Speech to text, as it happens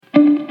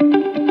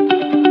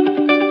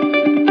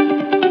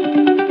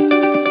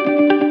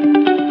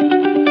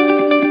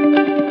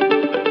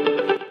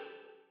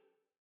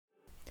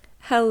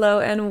Hello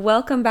and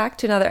welcome back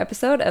to another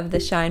episode of the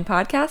Shine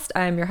Podcast.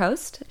 I'm your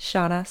host,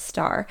 Shauna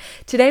Starr.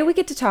 Today we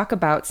get to talk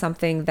about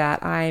something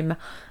that I'm,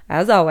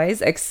 as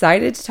always,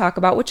 excited to talk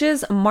about, which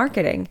is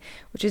marketing,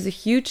 which is a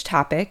huge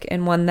topic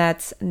and one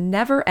that's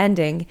never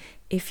ending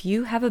if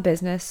you have a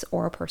business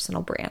or a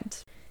personal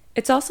brand.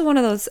 It's also one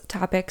of those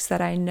topics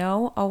that I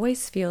know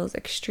always feels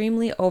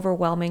extremely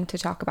overwhelming to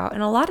talk about.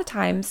 And a lot of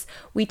times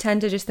we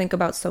tend to just think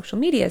about social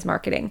media as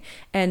marketing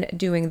and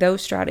doing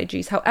those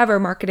strategies. However,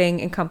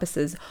 marketing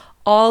encompasses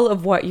all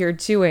of what you're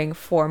doing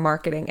for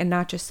marketing and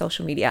not just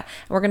social media.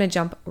 And we're going to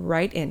jump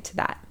right into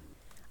that.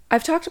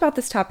 I've talked about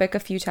this topic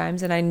a few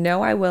times and I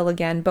know I will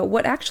again, but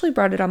what actually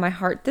brought it on my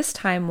heart this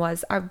time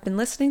was I've been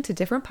listening to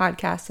different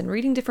podcasts and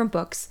reading different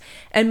books,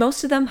 and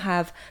most of them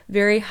have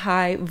very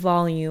high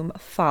volume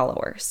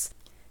followers.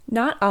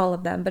 Not all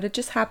of them, but it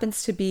just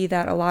happens to be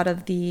that a lot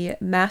of the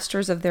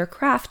masters of their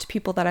craft,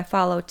 people that I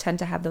follow, tend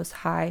to have those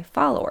high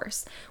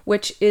followers,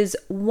 which is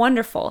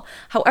wonderful.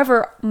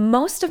 However,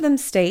 most of them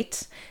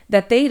state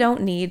that they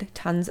don't need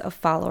tons of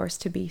followers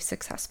to be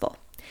successful.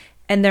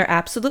 And they're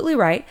absolutely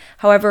right.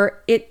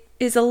 However, it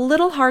is a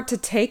little hard to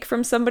take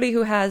from somebody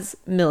who has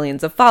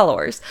millions of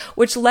followers,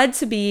 which led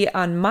to be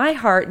on my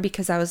heart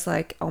because I was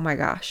like, oh my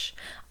gosh,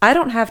 I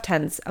don't have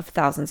tens of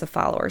thousands of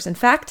followers. In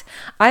fact,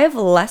 I have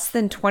less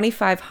than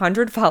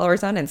 2,500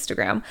 followers on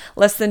Instagram,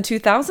 less than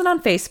 2,000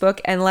 on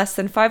Facebook, and less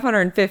than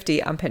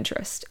 550 on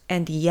Pinterest.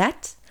 And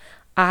yet,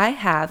 I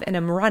have and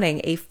am running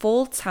a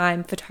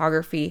full-time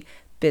photography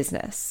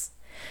business.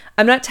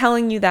 I'm not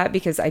telling you that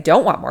because I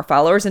don't want more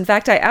followers. In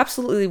fact, I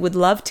absolutely would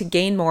love to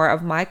gain more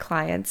of my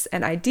clients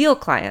and ideal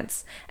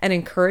clients and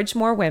encourage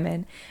more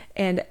women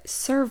and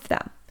serve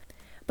them.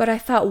 But I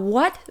thought,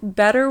 what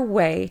better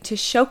way to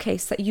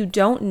showcase that you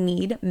don't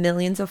need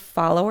millions of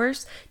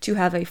followers to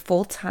have a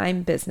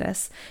full-time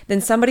business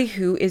than somebody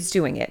who is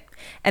doing it?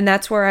 And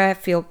that's where I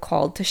feel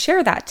called to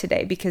share that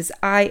today because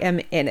I am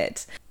in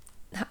it.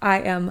 I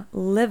am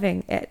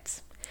living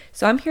it.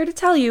 So I'm here to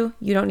tell you,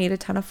 you don't need a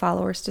ton of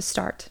followers to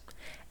start.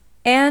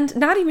 And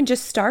not even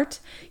just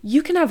start,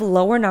 you can have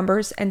lower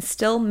numbers and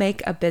still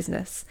make a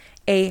business,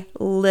 a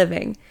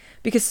living.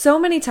 Because so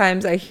many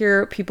times I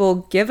hear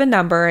people give a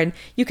number and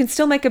you can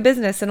still make a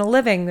business and a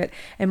living.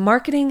 And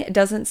marketing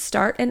doesn't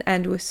start and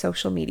end with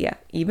social media,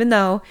 even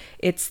though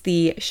it's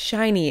the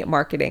shiny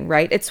marketing,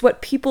 right? It's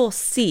what people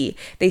see.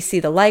 They see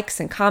the likes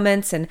and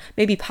comments and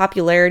maybe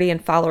popularity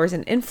and followers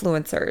and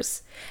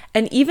influencers.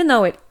 And even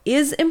though it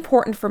is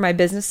important for my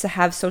business to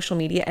have social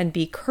media and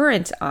be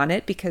current on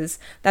it, because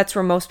that's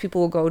where most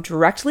people will go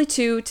directly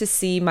to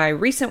see my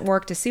recent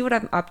work, to see what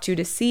I'm up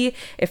to see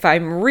if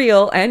I'm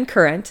real and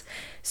current,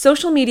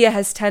 social media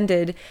has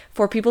tended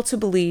for people to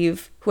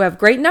believe who have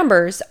great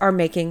numbers are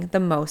making the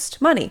most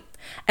money.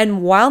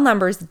 And while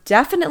numbers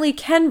definitely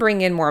can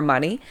bring in more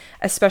money,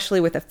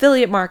 especially with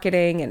affiliate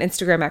marketing and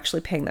Instagram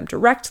actually paying them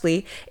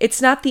directly,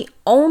 it's not the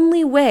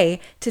only way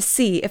to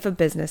see if a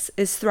business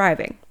is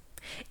thriving.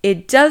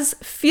 It does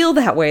feel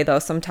that way though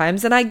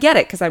sometimes, and I get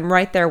it because I'm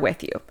right there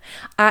with you.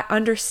 I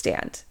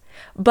understand.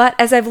 But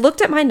as I've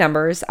looked at my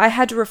numbers, I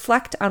had to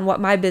reflect on what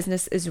my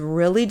business is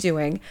really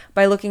doing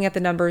by looking at the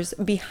numbers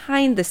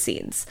behind the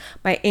scenes,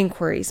 my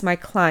inquiries, my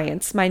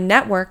clients, my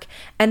network,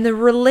 and the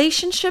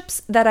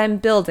relationships that I'm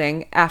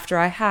building after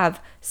I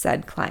have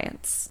said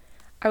clients.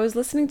 I was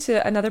listening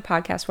to another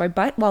podcast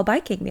while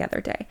biking the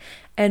other day,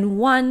 and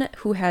one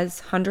who has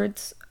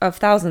hundreds of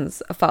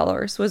thousands of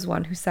followers was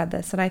one who said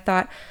this, and I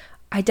thought,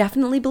 I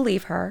definitely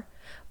believe her,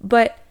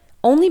 but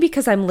only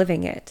because I'm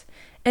living it.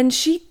 And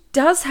she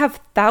does have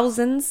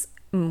thousands,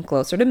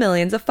 closer to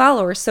millions of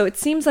followers, so it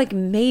seems like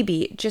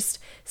maybe just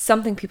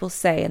something people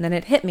say, and then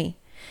it hit me.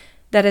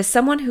 That as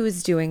someone who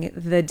is doing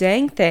the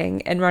dang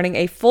thing and running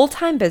a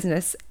full-time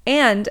business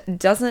and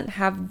doesn't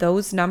have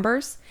those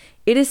numbers,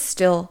 it is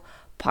still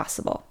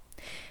possible.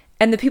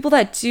 And the people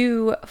that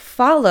do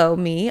follow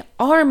me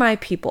are my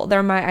people.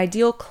 They're my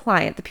ideal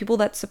client, the people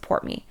that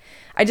support me.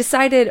 I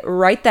decided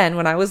right then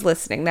when I was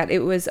listening that it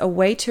was a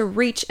way to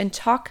reach and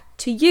talk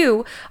to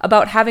you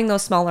about having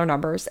those smaller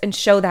numbers and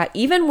show that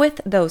even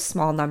with those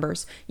small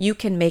numbers, you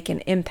can make an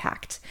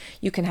impact.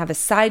 You can have a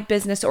side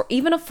business or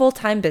even a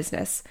full-time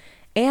business.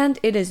 And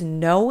it is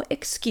no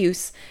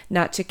excuse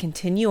not to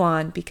continue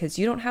on because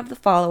you don't have the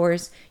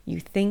followers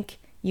you think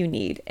you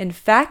need. In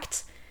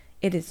fact,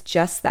 it is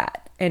just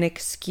that, an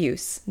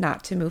excuse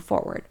not to move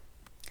forward.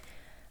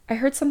 I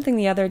heard something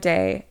the other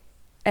day,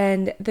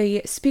 and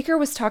the speaker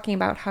was talking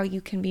about how you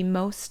can be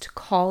most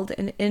called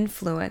and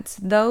influence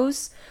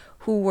those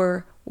who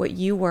were what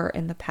you were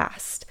in the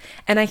past.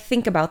 And I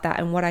think about that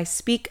and what I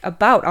speak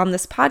about on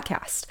this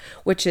podcast,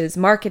 which is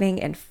marketing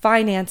and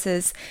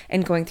finances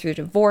and going through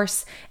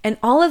divorce and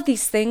all of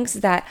these things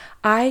that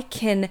I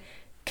can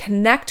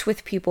connect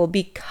with people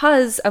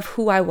because of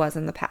who I was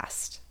in the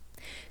past.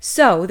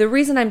 So the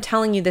reason I'm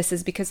telling you this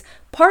is because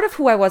part of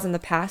who I was in the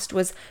past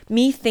was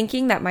me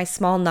thinking that my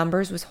small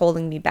numbers was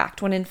holding me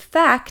back, when in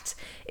fact,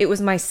 it was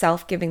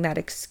myself giving that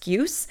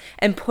excuse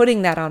and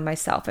putting that on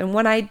myself. And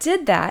when I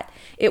did that,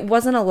 it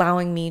wasn't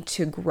allowing me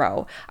to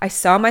grow. I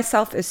saw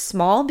myself as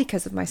small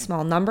because of my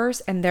small numbers,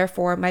 and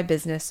therefore my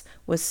business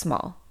was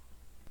small.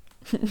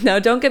 Now,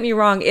 don't get me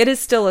wrong, it is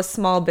still a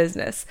small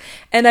business.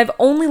 And I've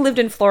only lived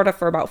in Florida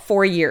for about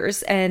 4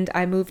 years, and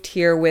I moved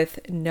here with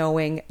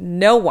knowing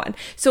no one.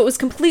 So it was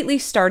completely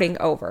starting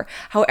over.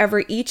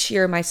 However, each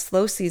year my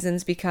slow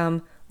seasons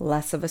become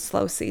less of a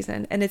slow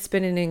season. And it's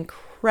been an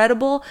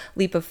incredible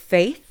leap of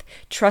faith,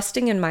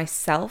 trusting in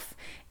myself,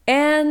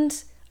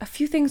 and a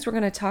few things we're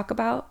going to talk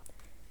about,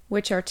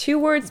 which are 2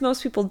 words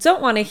most people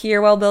don't want to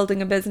hear while building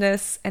a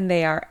business, and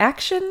they are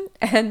action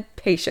and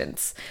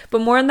patience. But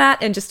more on that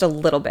in just a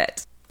little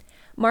bit.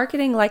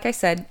 Marketing, like I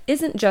said,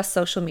 isn't just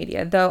social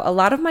media, though a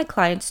lot of my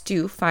clients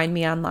do find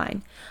me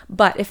online.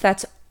 But if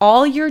that's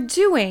all you're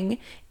doing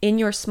in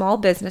your small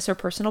business or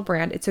personal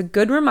brand, it's a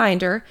good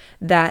reminder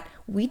that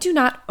we do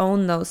not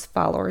own those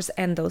followers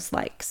and those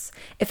likes.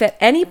 If at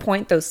any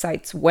point those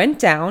sites went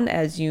down,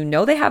 as you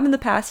know they have in the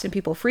past, and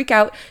people freak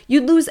out,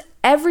 you'd lose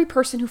every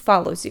person who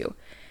follows you.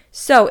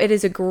 So it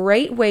is a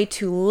great way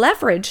to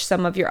leverage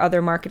some of your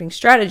other marketing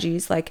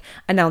strategies, like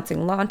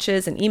announcing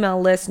launches and email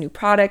lists, new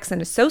products,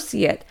 and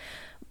associate.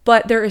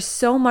 But there is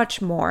so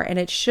much more, and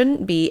it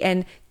shouldn't be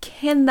and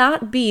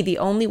cannot be the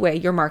only way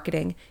you're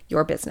marketing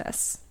your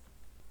business.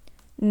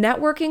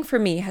 Networking for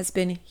me has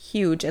been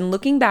huge, and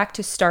looking back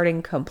to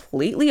starting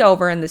completely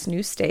over in this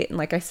new state, and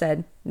like I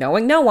said,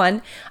 knowing no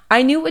one,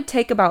 I knew it would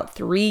take about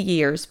 3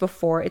 years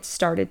before it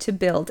started to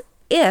build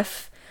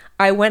if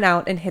I went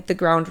out and hit the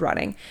ground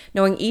running,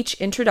 knowing each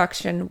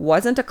introduction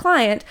wasn't a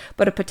client,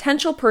 but a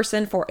potential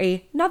person for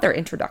another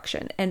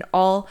introduction, and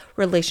all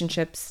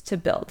relationships to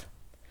build.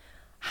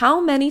 How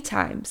many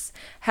times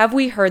have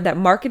we heard that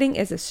marketing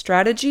is a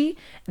strategy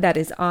that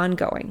is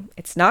ongoing?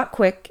 It's not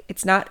quick.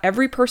 It's not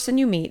every person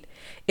you meet.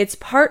 It's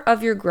part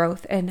of your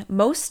growth, and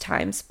most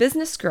times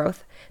business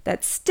growth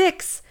that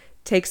sticks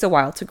takes a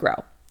while to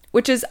grow,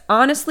 which is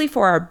honestly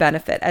for our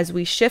benefit. As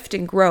we shift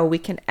and grow, we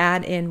can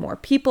add in more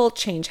people,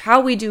 change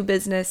how we do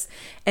business,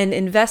 and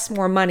invest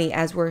more money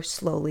as we're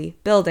slowly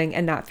building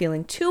and not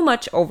feeling too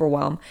much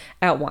overwhelm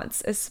at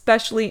once,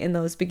 especially in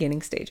those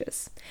beginning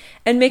stages.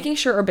 And making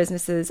sure our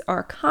businesses are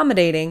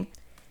accommodating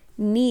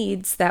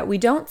needs that we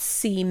don't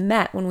see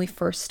met when we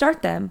first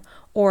start them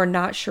or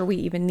not sure we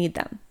even need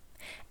them.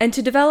 And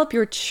to develop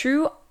your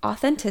true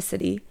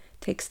authenticity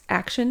takes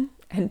action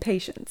and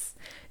patience.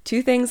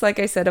 2 things, like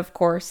I said, of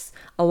course,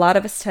 a lot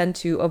of us tend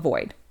to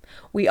avoid.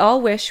 We all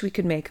wish we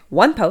could make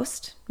one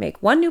post,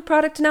 make one new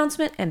product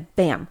announcement, and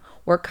bam,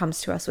 work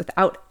comes to us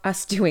without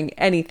us doing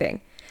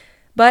anything.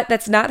 But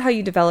that's not how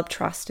you develop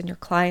trust in your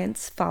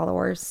clients,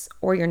 followers,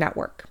 or your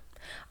network.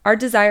 Our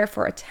desire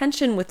for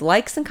attention with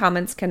likes and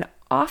comments can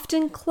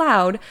often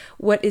cloud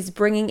what is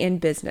bringing in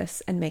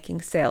business and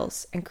making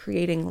sales and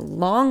creating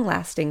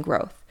long-lasting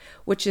growth,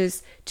 which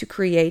is to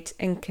create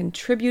and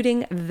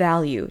contributing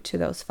value to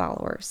those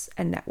followers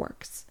and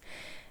networks.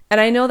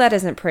 And I know that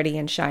isn't pretty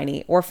and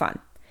shiny or fun.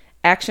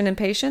 Action and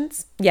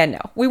patience? Yeah, no.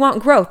 We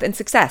want growth and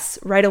success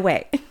right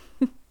away.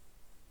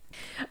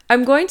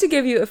 I'm going to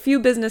give you a few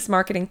business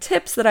marketing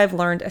tips that I've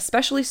learned,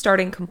 especially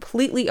starting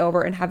completely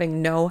over and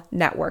having no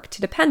network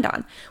to depend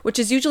on, which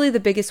is usually the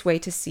biggest way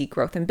to see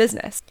growth in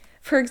business.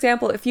 For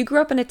example, if you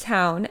grew up in a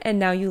town and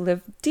now you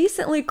live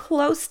decently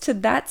close to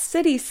that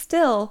city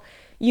still,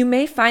 you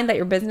may find that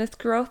your business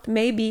growth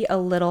may be a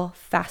little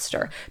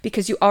faster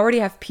because you already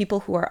have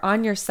people who are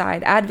on your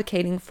side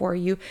advocating for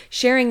you,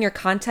 sharing your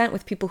content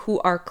with people who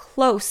are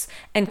close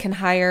and can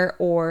hire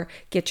or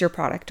get your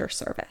product or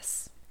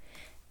service.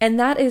 And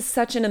that is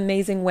such an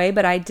amazing way,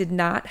 but I did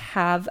not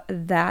have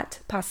that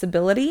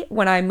possibility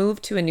when I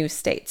moved to a new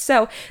state.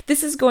 So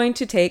this is going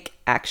to take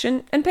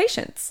action and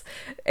patience.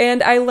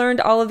 And I learned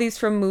all of these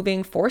from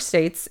moving 4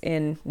 states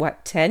in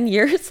 10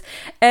 years,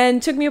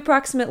 and took me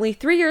approximately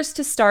 3 years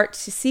to start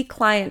to see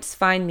clients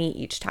find me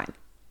each time.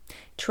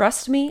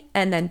 Trust me,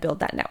 and then build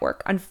that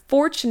network.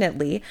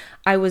 Unfortunately,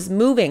 I was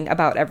moving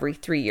about every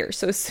 3 years.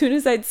 So as soon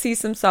as I'd see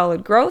some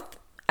solid growth,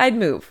 I'd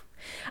move.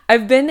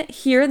 I've been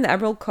here in the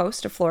Emerald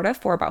Coast of Florida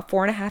for about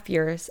 4.5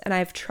 years, and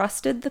I've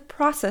trusted the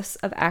process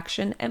of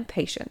action and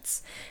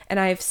patience.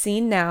 And I have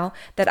seen now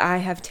that I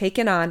have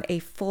taken on a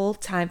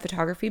full-time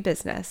photography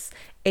business,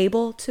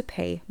 able to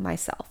pay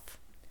myself.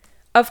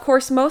 Of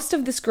course, most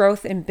of this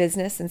growth in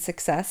business and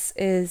success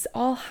is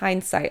all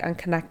hindsight on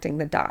connecting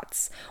the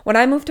dots. When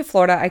I moved to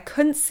Florida, I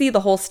couldn't see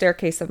the whole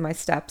staircase of my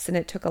steps, and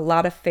it took a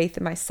lot of faith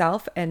in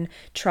myself and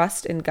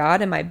trust in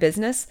God and my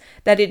business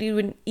that it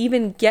would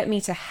even get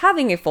me to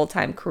having a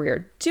full-time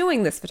career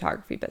doing this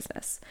photography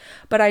business.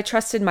 But I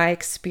trusted my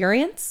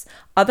experience,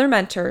 other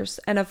mentors,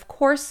 and of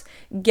course,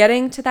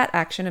 getting to that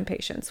action and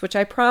patience, which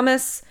I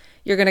promise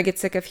you're going to get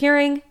sick of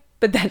hearing,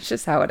 but that's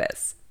just how it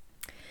is.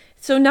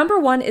 So number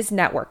 1 is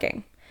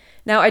networking.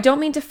 Now, I don't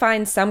mean to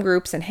find some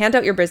groups and hand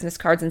out your business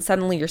cards and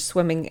suddenly you're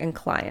swimming in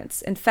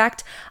clients. In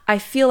fact, I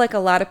feel like a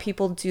lot of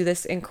people do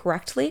this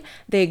incorrectly.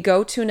 They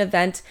go to an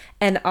event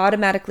and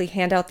automatically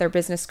hand out their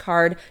business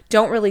card,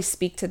 don't really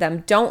speak to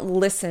them, don't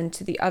listen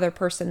to the other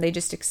person. They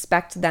just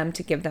expect them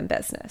to give them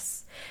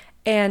business.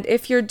 And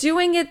if you're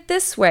doing it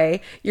this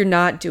way, you're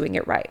not doing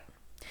it right.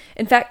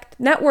 In fact,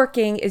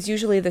 networking is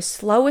usually the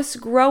slowest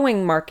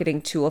growing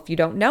marketing tool if you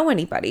don't know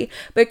anybody,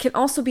 but it can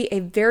also be a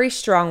very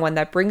strong one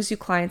that brings you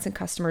clients and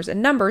customers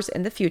and numbers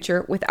in the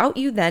future without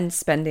you then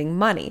spending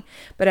money.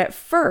 But at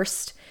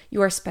first,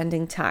 you are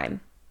spending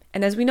time.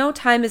 And as we know,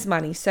 time is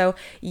money. So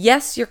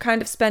yes, you're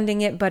kind of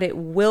spending it, but it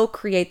will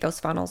create those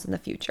funnels in the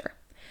future.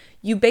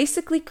 You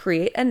basically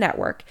create a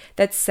network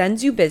that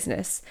sends you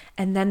business,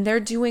 and then they're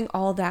doing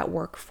all that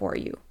work for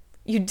you.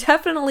 You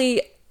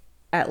definitely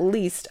at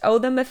least owe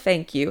them a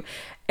thank you.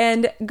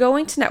 And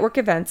going to network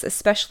events,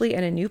 especially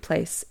in a new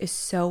place, is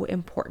so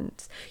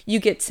important. You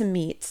get to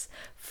meet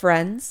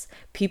friends,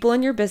 people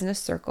in your business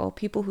circle,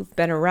 people who've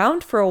been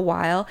around for a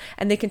while,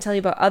 and they can tell you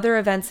about other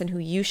events and who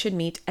you should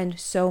meet, and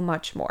so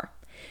much more.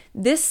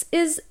 This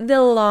is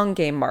the long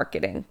game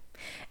marketing.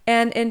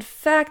 And in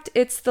fact,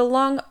 it's the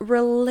long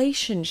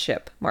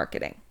relationship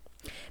marketing.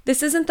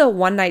 This isn't the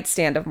one night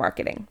stand of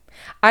marketing.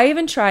 I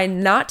even try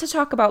not to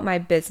talk about my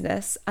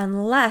business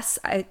unless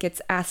it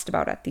gets asked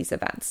about at these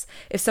events.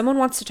 If someone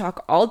wants to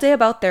talk all day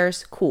about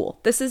theirs, cool.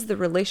 This is the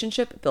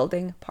relationship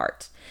building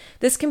part.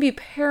 This can be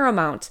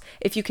paramount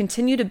if you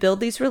continue to build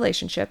these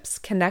relationships,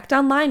 connect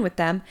online with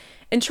them,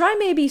 and try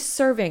maybe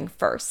serving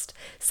first,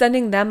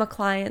 sending them a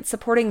client,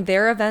 supporting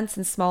their events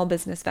and small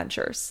business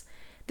ventures.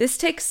 This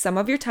takes some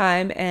of your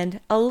time and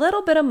a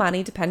little bit of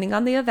money depending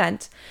on the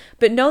event,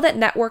 but know that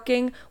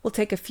networking will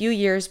take a few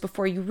years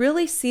before you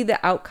really see the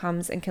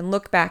outcomes and can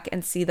look back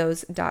and see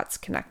those dots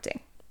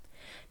connecting.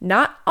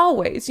 Not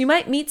always. You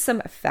might meet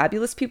some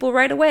fabulous people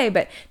right away,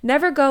 but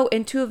never go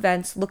into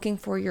events looking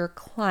for your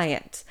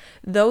client.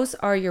 Those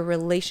are your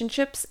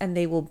relationships and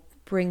they will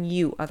bring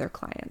you other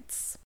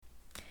clients.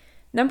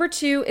 Number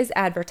 2 is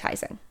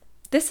advertising.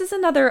 This is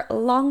another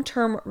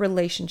long-term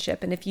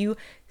relationship, and if you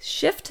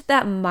shift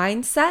that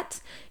mindset,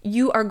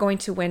 you are going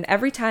to win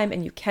every time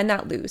and you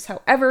cannot lose.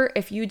 However,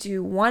 if you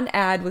do one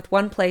ad with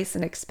one place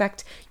and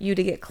expect you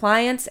to get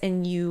clients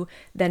and you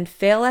then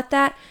fail at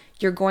that,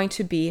 you're going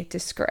to be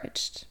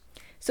discouraged.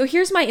 So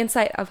here's my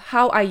insight of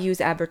how I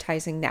use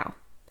advertising now.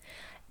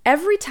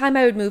 Every time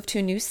I would move to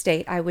a new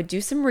state, I would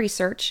do some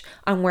research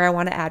on where I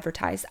want to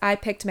advertise. I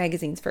picked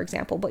magazines, for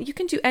example, but you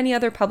can do any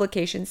other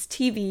publications,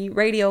 TV,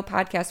 radio,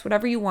 podcasts,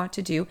 whatever you want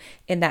to do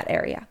in that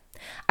area.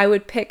 I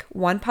would pick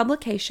one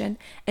publication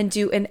and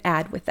do an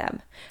ad with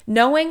them,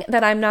 knowing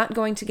that I'm not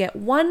going to get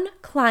one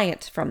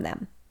client from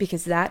them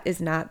because that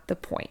is not the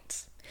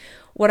point.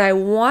 What I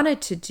wanted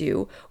to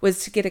do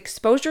was to get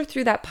exposure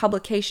through that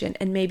publication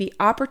and maybe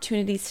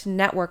opportunities to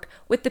network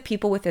with the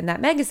people within that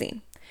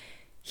magazine.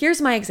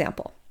 Here's my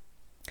example.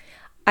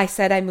 I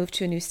said I moved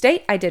to a new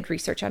state. I did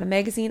research on a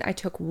magazine. I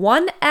took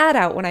one ad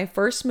out when I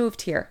first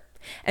moved here.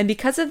 And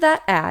because of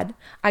that ad,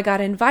 I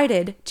got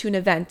invited to an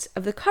event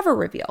of the cover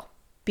reveal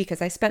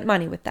because I spent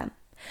money with them.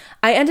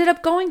 I ended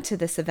up going to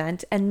this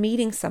event and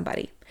meeting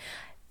somebody.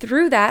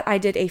 Through that, I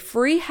did a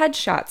free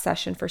headshot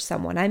session for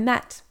someone I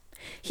met.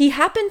 He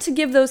happened to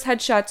give those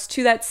headshots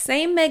to that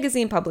same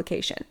magazine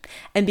publication.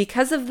 And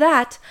because of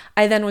that,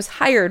 I then was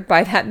hired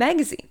by that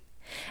magazine.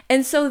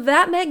 And so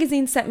that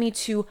magazine sent me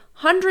to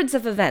hundreds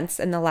of events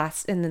in the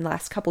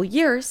last couple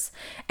years,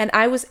 and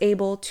I was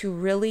able to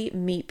really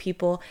meet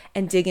people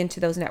and dig into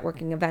those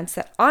networking events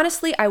that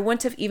honestly I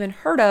wouldn't have even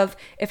heard of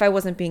if I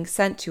wasn't being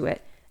sent to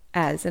it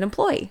as an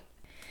employee.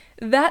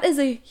 That is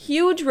a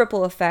huge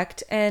ripple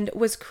effect and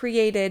was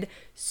created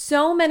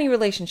so many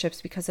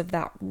relationships because of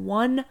that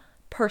one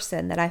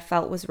person that I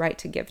felt was right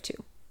to give to.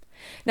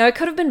 Now, I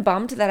could have been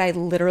bummed that I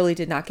literally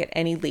did not get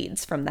any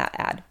leads from that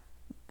ad.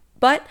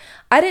 But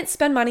I didn't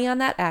spend money on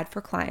that ad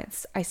for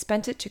clients. I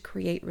spent it to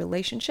create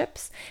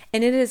relationships,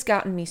 and it has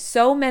gotten me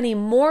so many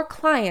more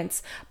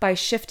clients by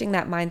shifting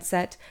that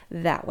mindset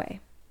that way.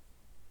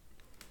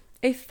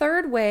 A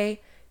third way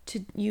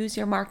to use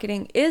your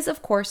marketing is,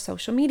 of course,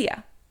 social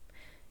media.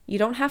 You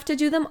don't have to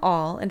do them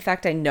all. In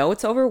fact, I know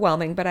it's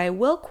overwhelming, but I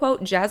will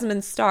quote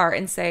Jasmine Star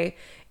and say,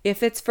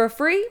 if it's for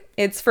free,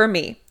 it's for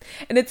me.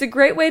 And it's a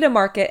great way to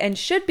market and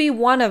should be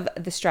one of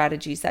the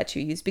strategies that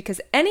you use because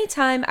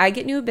anytime I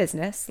get new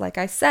business, like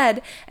I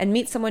said, and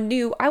meet someone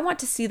new, I want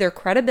to see their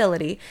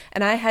credibility.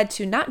 And I head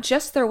to not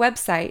just their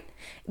website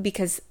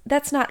because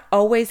that's not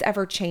always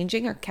ever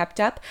changing or kept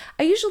up.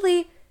 I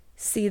usually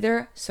see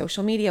their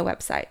social media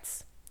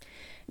websites.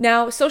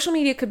 Now, social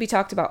media could be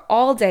talked about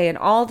all day and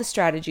all the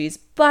strategies,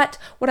 but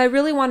what I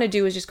really want to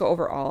do is just go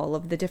over all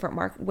of the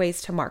different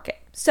ways to market.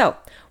 So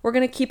we're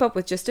going to keep up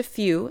with just a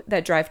few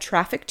that drive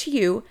traffic to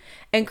you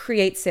and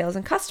create sales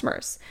and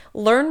customers.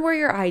 Learn where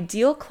your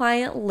ideal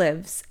client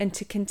lives and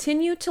to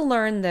continue to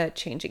learn the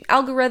changing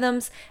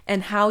algorithms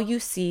and how you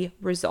see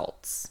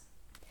results.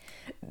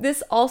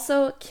 This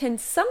also can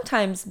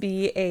sometimes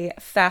be a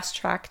fast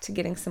track to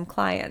getting some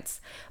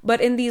clients,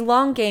 but in the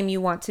long game, you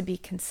want to be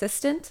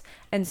consistent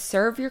and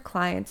serve your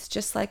clients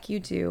just like you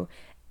do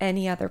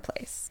any other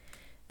place.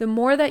 The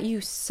more that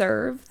you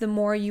serve, the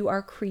more you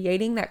are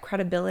creating that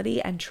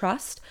credibility and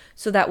trust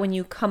so that when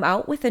you come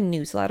out with a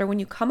newsletter, when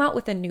you come out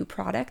with a new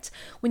product,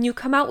 when you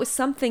come out with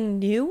something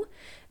new,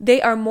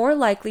 they are more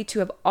likely to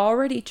have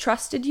already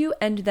trusted you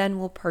and then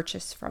will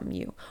purchase from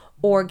you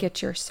or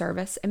get your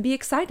service and be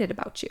excited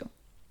about you.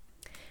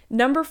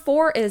 Number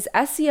 4 is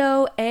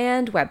SEO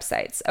and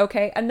websites.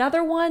 Okay,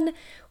 another one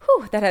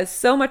that has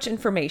so much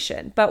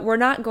information, but we're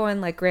not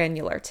going like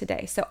granular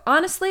today. So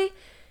honestly,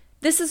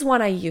 this is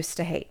one I used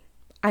to hate.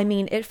 I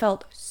mean, it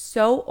felt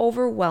so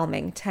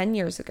overwhelming 10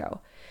 years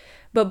ago.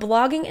 But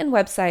blogging and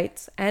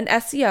websites and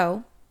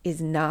SEO is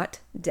not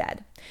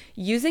dead.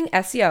 Using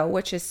SEO,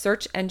 which is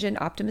search engine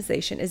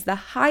optimization, is the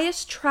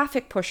highest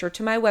traffic pusher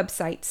to my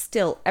website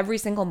still every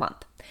single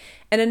month,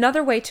 and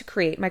another way to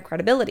create my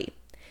credibility.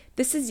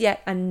 This is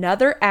yet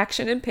another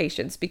action and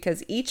patience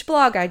because each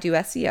blog I do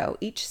SEO,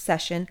 each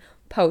session,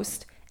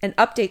 post, and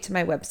update to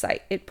my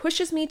website, it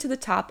pushes me to the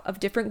top of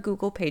different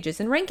Google pages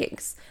and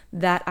rankings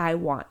that I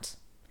want.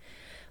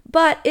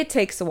 But it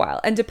takes a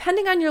while, and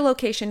depending on your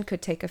location,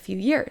 could take a few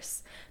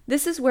years.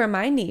 This is where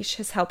my niche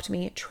has helped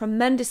me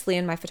tremendously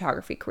in my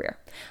photography career.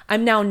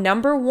 I'm now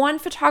number 1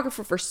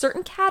 photographer for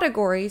certain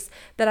categories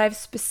that I've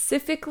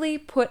specifically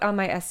put on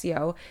my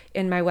SEO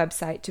in my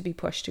website to be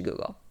pushed to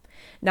Google.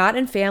 Not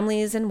in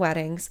families and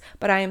weddings,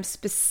 but I am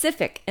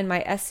specific in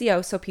my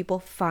SEO so people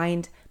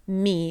find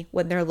me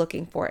when they're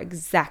looking for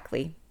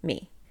exactly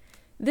me.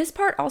 This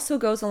part also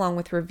goes along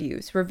with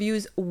reviews.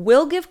 Reviews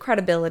will give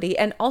credibility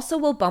and also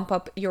will bump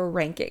up your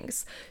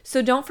rankings.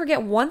 So don't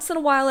forget once in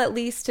a while at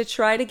least to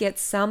try to get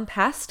some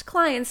past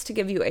clients to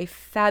give you a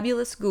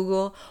fabulous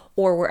Google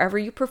or wherever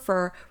you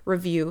prefer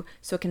review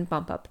so it can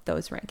bump up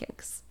those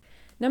rankings.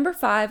 Number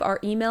 5 are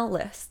email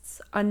lists,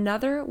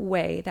 another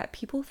way that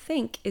people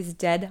think is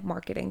dead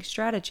marketing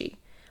strategy,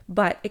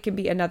 but it can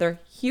be another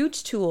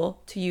huge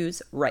tool to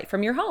use right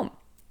from your home.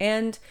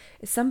 And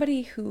as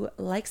somebody who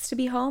likes to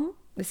be home,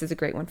 this is a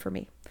great one for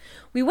me.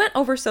 We went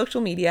over social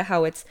media,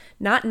 how it's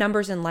not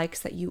numbers and likes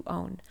that you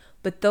own,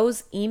 but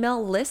those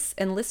email lists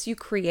and lists you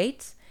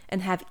create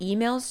and have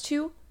emails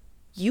to,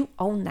 you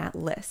own that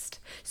list.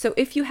 So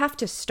if you have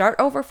to start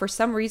over for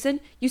some reason,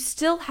 you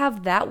still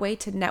have that way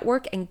to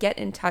network and get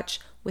in touch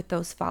with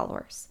those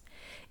followers.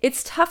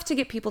 It's tough to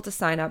get people to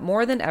sign up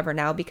more than ever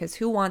now because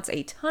who wants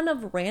a ton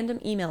of random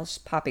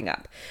emails popping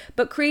up?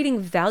 But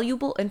creating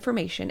valuable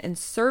information and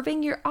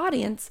serving your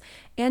audience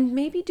and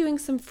maybe doing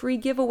some free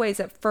giveaways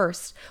at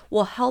first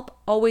will help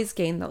always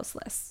gain those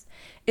lists.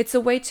 It's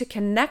a way to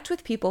connect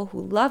with people who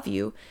love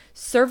you,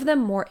 serve them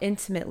more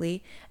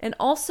intimately, and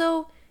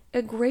also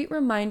a great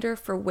reminder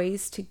for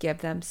ways to give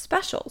them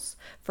specials,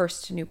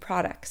 first to new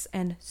products,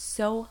 and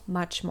so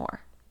much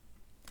more.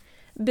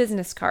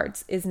 Business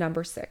cards is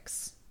number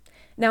 6.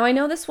 Now, I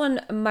know this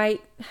one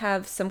might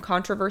have some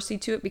controversy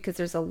to it because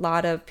there's a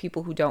lot of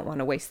people who don't want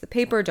to waste the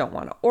paper, don't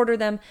want to order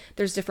them.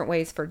 There's different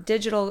ways for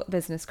digital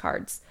business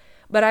cards.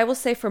 But I will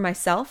say for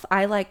myself,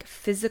 I like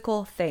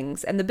physical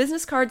things. And the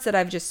business cards that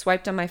I've just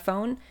swiped on my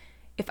phone,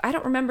 if I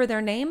don't remember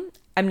their name,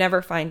 I'm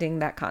never finding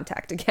that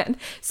contact again.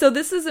 So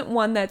this isn't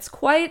one that's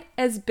quite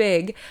as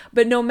big,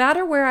 but no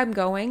matter where I'm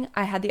going,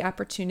 I had the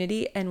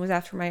opportunity and was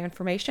after my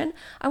information.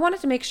 I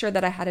wanted to make sure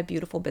that I had a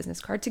beautiful business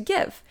card to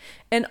give.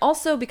 And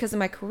also because of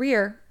my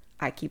career,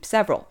 I keep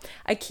several.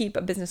 I keep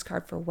a business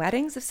card for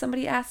weddings if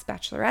somebody asks,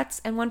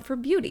 bachelorettes, and one for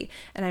beauty,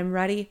 and I'm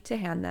ready to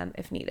hand them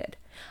if needed.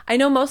 I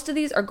know most of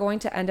these are going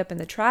to end up in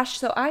the trash,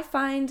 so I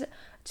find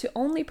to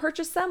only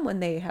purchase them when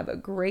they have a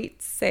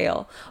great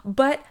sale,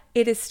 but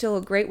it is still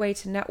a great way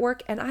to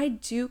network, and I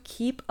do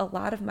keep a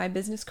lot of my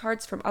business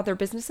cards from other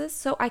businesses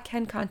so I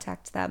can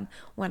contact them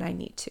when I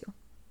need to.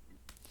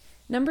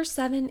 Number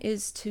 7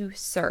 is to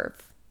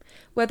serve.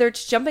 Whether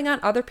it's jumping on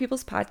other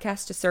people's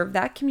podcasts to serve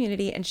that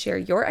community and share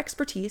your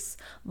expertise,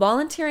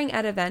 volunteering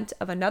at an event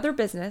of another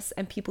business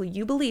and people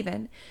you believe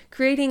in,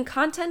 creating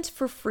content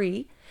for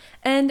free,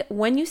 and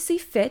when you see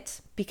fit,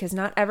 because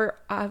not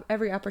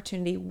every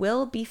opportunity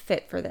will be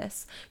fit for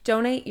this,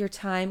 donate your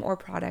time or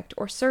product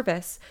or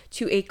service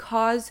to a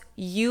cause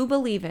you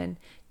believe in.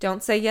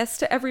 Don't say yes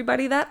to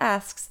everybody that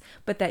asks,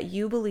 but that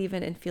you believe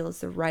in and feel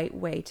is the right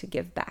way to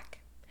give back.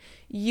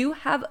 You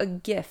have a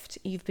gift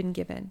you've been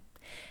given,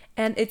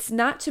 and it's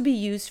not to be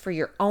used for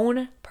your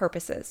own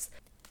purposes.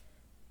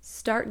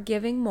 Start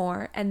giving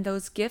more, and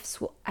those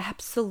gifts will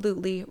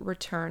absolutely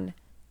return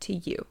to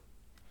you.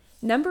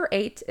 Number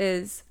 8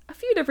 is a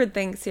few different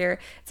things here.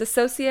 It's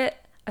associate,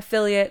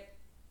 affiliate,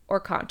 or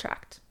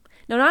contract.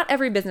 Now, not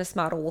every business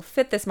model will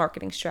fit this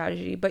marketing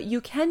strategy, but you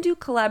can do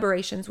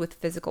collaborations with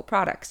physical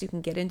products. You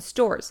can get in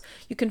stores.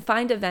 You can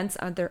find events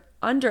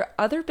under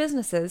other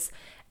businesses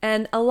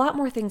and a lot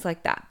more things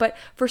like that. But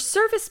for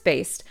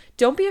service-based,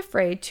 don't be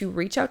afraid to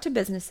reach out to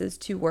businesses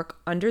to work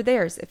under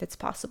theirs if it's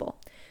possible.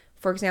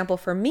 For example,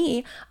 for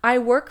me, I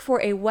work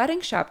for a wedding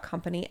shop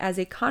company as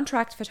a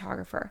contract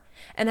photographer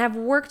and have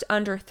worked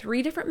under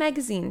 3 different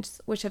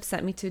magazines, which have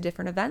sent me to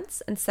different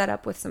events and set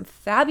up with some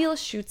fabulous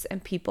shoots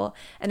and people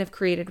and have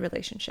created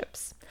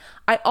relationships.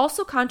 I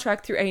also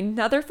contract through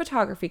another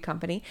photography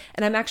company,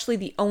 and I'm actually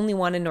the only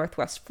one in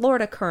Northwest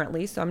Florida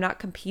currently, so I'm not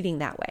competing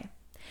that way.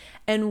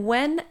 And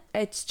when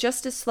it's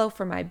just as slow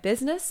for my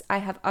business, I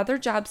have other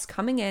jobs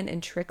coming in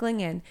and trickling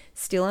in,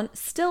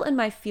 still in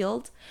my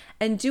field.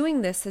 And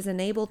doing this has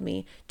enabled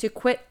me to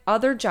quit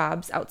other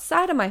jobs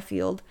outside of my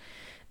field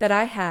that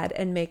I had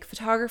and make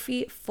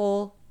photography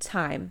full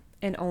time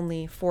in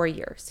only 4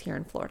 years here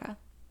in Florida.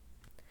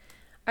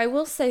 I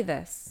will say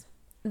this,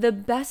 the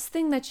best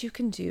thing that you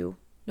can do,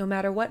 no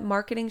matter what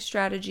marketing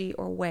strategy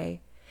or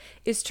way,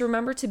 is to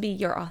remember to be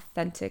your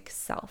authentic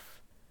self.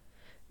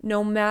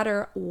 No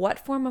matter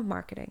what form of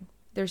marketing,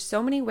 there's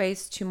so many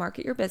ways to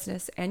market your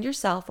business and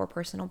yourself or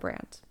personal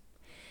brand.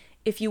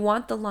 If you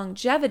want the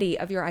longevity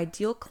of your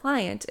ideal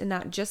client and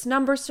not just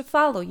numbers to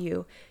follow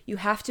you, you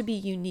have to be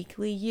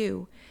uniquely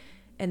you,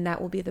 and that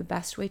will be the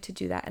best way to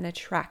do that and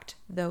attract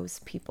those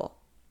people.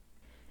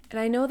 And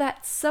I know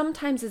that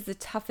sometimes is the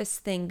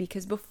toughest thing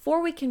because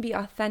before we can be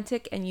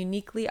authentic and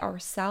uniquely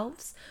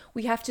ourselves,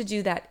 we have to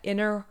do that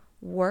inner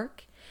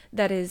work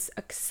that is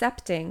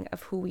accepting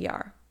of who we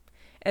are.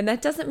 And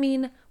that doesn't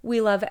mean we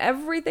love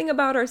everything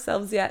about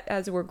ourselves yet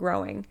as we're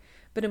growing,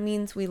 but it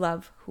means we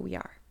love who we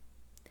are.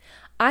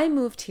 I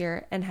moved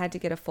here and had to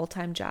get a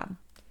full-time job.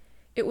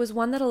 It was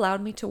one that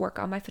allowed me to work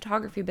on my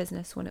photography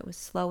business when it was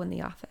slow in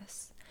the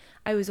office.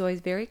 I was always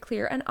very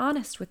clear and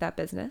honest with that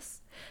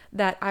business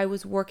that I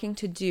was working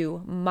to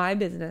do my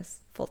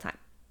business full-time.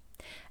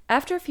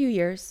 After a few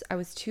years, I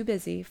was too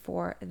busy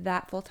for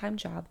that full-time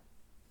job,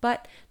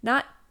 but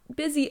not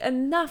busy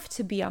enough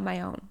to be on my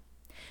own.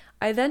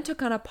 I then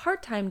took on a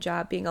part-time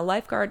job being a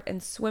lifeguard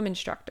and swim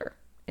instructor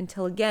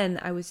until again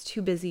I was too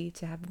busy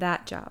to have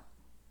that job.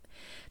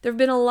 There have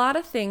been a lot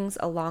of things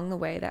along the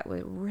way that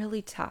were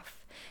really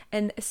tough,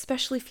 and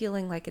especially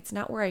feeling like it's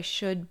not where I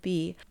should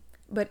be.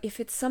 But if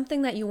it's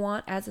something that you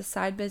want as a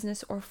side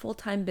business or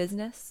full-time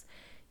business,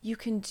 you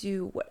can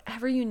do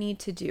whatever you need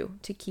to do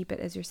to keep it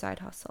as your side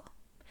hustle.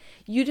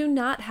 You do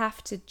not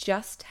have to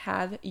just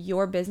have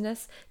your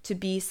business to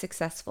be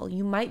successful.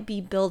 You might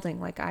be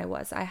building like I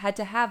was. I had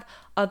to have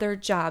other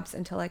jobs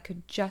until I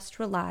could just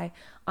rely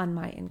on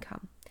my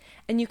income.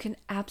 And you can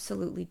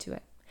absolutely do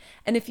it.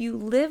 And if you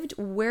lived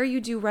where you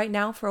do right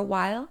now for a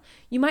while,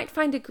 you might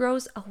find it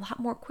grows a lot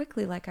more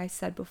quickly, like I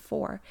said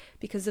before,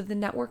 because of the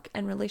network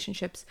and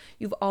relationships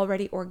you've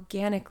already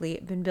organically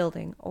been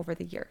building over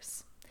the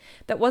years.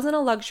 That wasn't a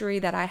luxury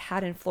that I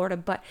had in Florida,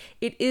 but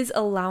it is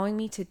allowing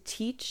me to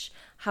teach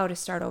how to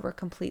start over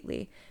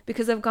completely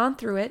because I've gone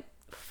through it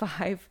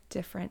 5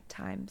 different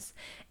times,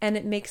 and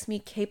it makes me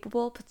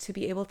capable to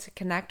be able to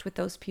connect with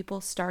those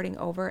people starting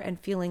over and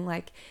feeling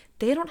like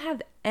they don't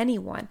have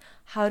anyone.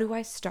 How do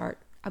I start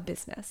a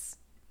business?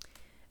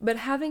 But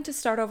having to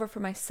start over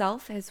for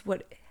myself is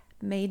what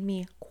made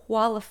me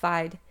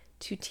qualified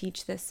to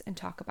teach this and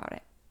talk about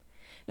it.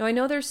 Now, I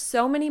know there's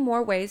so many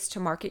more ways to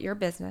market your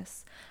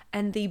business,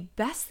 and the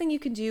best thing you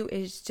can do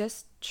is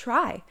just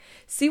try.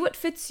 See what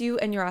fits you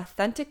and your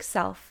authentic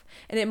self,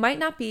 and it might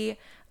not be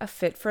a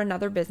fit for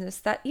another business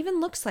that even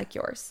looks like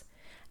yours.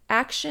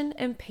 Action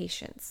and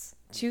patience,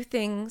 2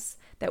 things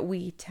that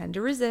we tend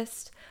to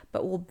resist,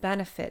 but will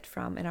benefit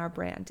from in our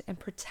brand and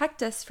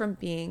protect us from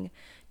being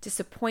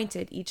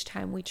disappointed each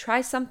time we try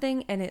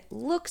something and it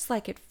looks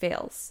like it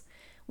fails,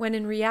 when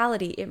in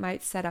reality it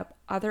might set up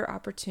other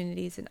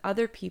opportunities and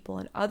other people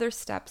and other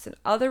steps and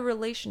other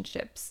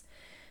relationships.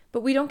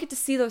 But we don't get to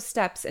see those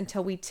steps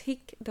until we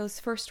take those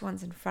first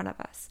ones in front of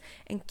us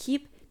and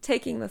keep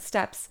taking the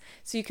steps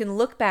so you can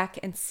look back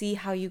and see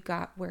how you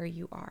got where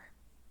you are.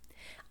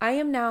 I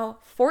am now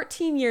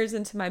 14 years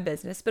into my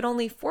business, but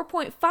only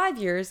 4.5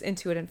 years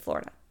into it in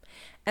Florida.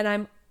 And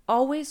I'm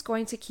always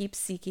going to keep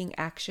seeking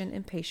action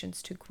and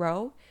patience to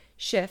grow,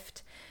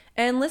 shift,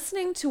 and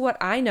listening to what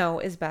I know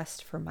is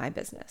best for my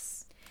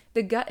business.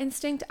 The gut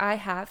instinct I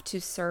have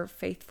to serve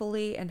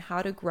faithfully and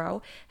how to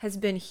grow has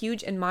been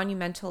huge and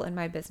monumental in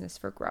my business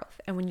for growth.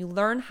 And when you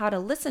learn how to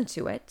listen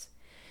to it,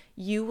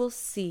 you will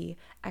see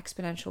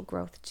exponential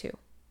growth too.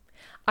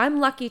 I'm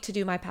lucky to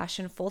do my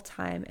passion full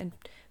time and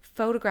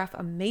photograph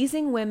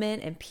amazing women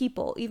and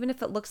people, even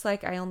if it looks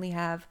like I only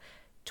have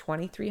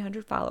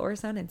 2,300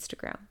 followers on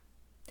Instagram.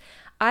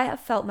 I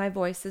have felt my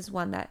voice is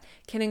one that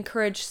can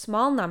encourage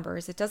small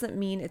numbers. It doesn't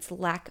mean it's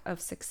lack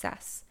of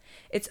success.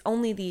 It's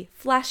only the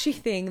flashy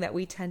thing that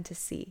we tend to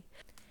see.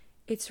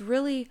 It's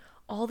really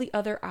all the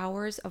other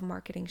hours of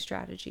marketing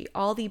strategy,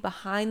 all the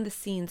behind the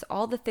scenes,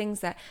 all the things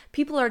that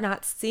people are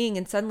not seeing,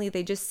 and suddenly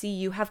they just see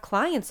you have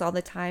clients all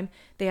the time.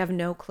 They have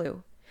no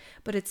clue.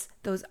 But it's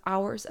those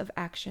hours of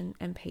action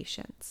and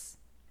patience.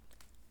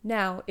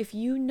 Now, if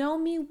you know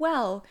me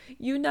well,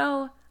 you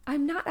know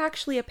I'm not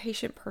actually a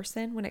patient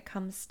person when it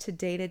comes to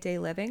day-to-day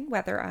living,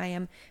 whether I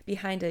am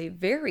behind a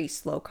very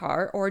slow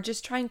car or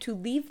just trying to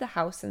leave the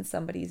house and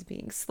somebody's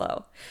being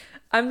slow.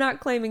 I'm not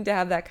claiming to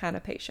have that kind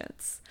of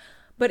patience.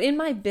 But in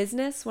my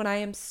business, when I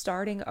am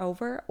starting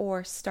over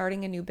or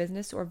starting a new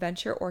business or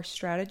venture or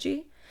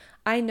strategy,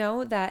 I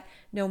know that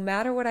no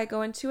matter what I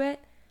go into it,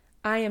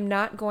 I am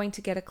not going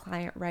to get a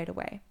client right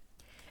away.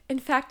 In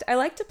fact, I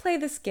like to play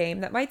this game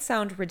that might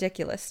sound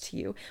ridiculous to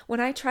you when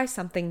I try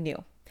something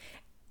new.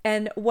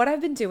 And what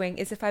I've been doing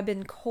is if I've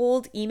been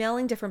cold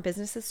emailing different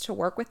businesses to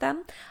work with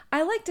them,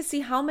 I like to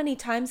see how many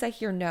times I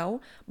hear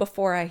no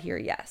before I hear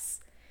yes.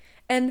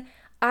 And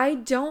I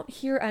don't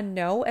hear a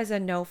no as a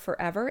no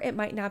forever. It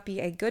might not be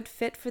a good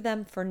fit for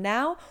them for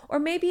now, or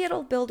maybe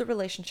it'll build a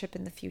relationship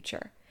in the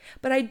future.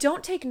 But I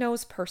don't take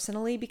no's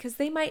personally because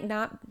they might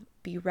not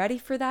be ready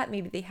for that.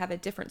 Maybe they have a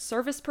different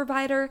service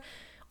provider,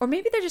 or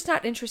maybe they're just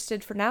not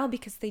interested for now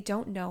because they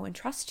don't know and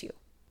trust you.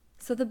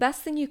 So the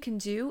best thing you can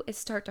do is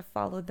start to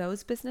follow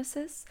those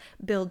businesses,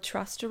 build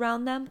trust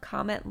around them,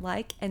 comment,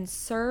 like, and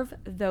serve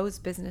those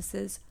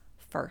businesses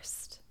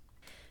first.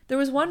 There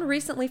was one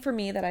recently for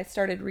me that I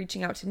started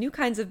reaching out to new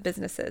kinds of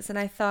businesses, and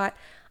I thought,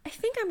 I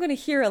think I'm going to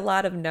hear a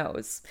lot of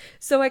no's.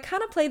 So I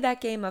kind of played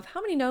that game of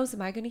how many no's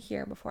am I going to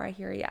hear before I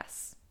hear a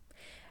yes?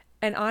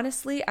 And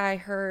honestly, I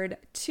heard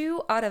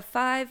 2 out of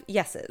 5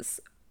 yeses,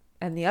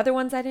 and the other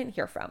ones I didn't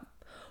hear from,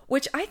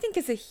 which I think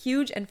is a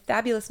huge and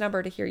fabulous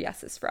number to hear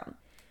yeses from.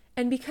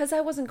 And because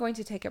I wasn't going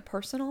to take it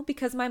personal,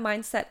 because my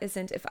mindset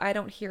isn't if I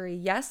don't hear a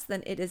yes,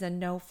 then it is a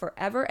no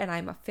forever and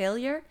I'm a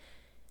failure,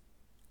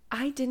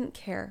 I didn't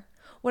care.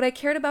 What I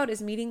cared about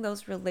is meeting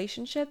those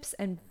relationships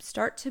and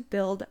start to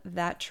build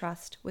that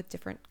trust with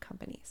different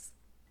companies.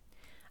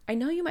 I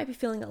know you might be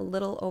feeling a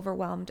little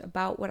overwhelmed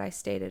about what I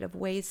stated of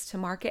ways to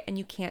market, and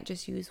you can't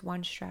just use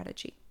one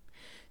strategy.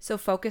 So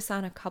focus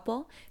on a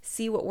couple,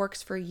 see what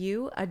works for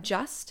you,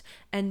 adjust,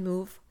 and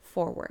move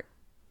forward.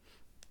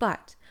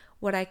 But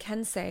what I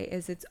can say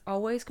is it's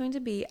always going to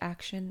be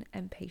action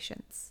and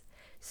patience.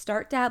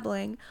 Start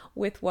dabbling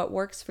with what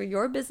works for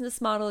your business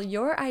model,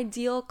 your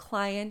ideal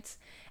client,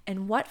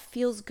 and what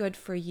feels good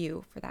for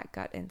you for that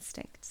gut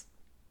instinct.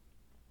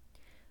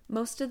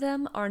 Most of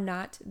them are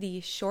not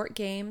the short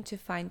game to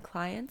find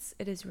clients.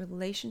 It is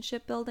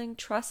relationship building,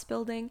 trust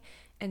building,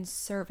 and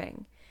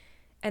serving.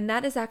 And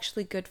that is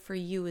actually good for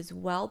you as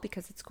well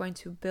because it's going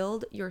to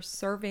build your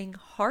serving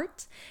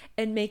heart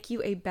and make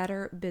you a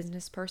better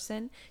business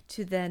person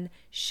to then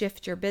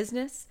shift your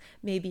business,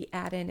 maybe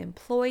add in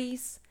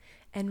employees,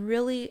 and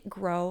really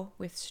grow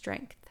with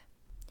strength.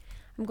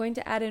 I'm going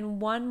to add in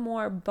one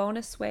more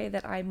bonus way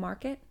that I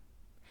market.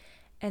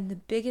 And the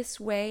biggest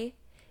way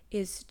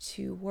is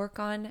to work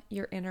on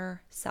your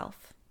inner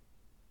self.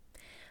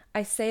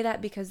 I say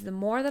that because the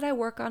more that I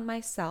work on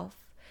myself,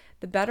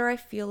 the better I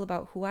feel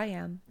about who I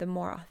am, the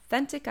more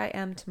authentic I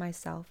am to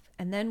myself.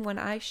 And then when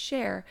I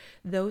share,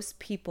 those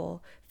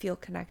people feel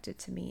connected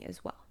to me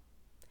as well.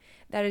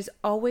 That is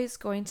always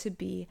going to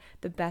be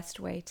the best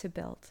way to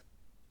build.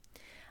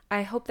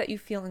 I hope that you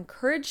feel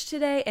encouraged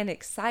today and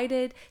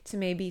excited to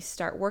maybe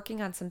start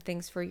working on some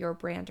things for your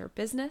brand or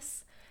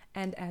business.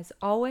 And as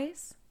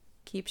always,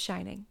 keep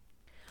shining.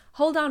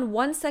 Hold on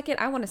one second.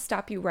 I want to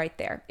stop you right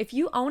there. If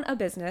you own a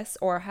business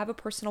or have a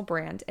personal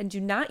brand and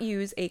do not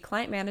use a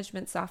client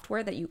management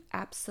software that you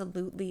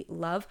absolutely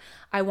love,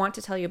 I want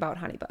to tell you about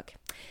HoneyBook.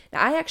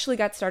 Now, I actually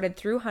got started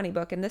through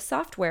HoneyBook and this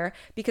software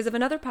because of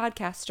another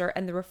podcaster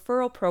and the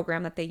referral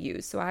program that they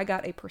use. So I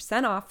got a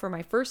 % off for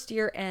my first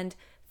year and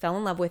fell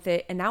in love with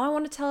it, and now I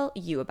want to tell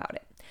you about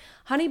it.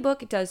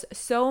 HoneyBook does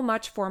so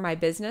much for my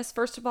business.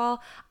 First of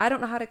all, I don't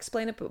know how to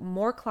explain it, but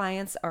more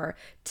clients are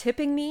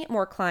tipping me,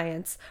 more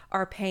clients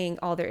are paying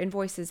all their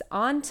invoices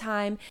on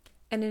time,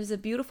 and it is a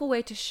beautiful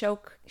way to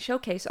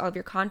showcase all of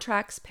your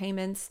contracts,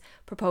 payments,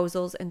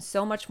 proposals, and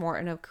so much more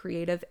in a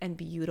creative and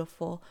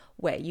beautiful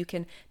way. You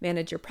can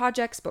manage your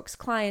projects, books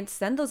clients,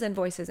 send those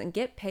invoices, and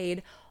get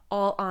paid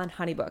all on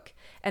HoneyBook.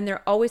 And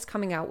they're always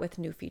coming out with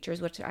new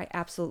features, which I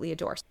absolutely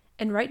adore.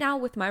 And right now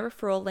with my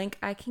referral link,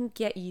 I can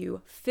get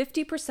you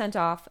 50%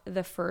 off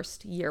the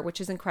first year, which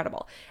is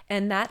incredible.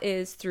 And that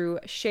is through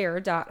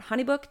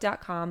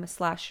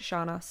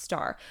share.honeybook.com/Shauna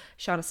Star.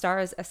 Shauna Star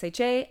is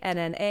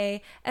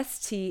SHANNASTAR.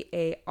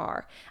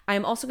 I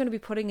am also going to be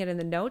putting it in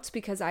the notes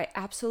because I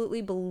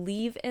absolutely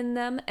believe in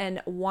them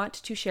and want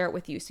to share it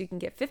with you. So you can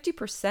get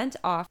 50%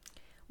 off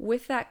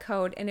with that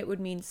code, and it would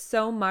mean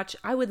so much.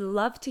 I would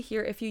love to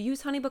hear if you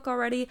use HoneyBook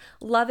already,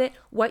 love it,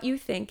 what you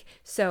think.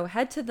 So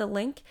head to the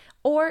link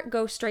or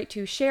go straight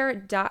to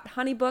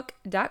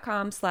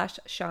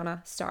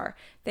share.honeybook.com/Shauna Star.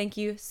 Thank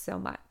you so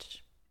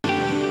much.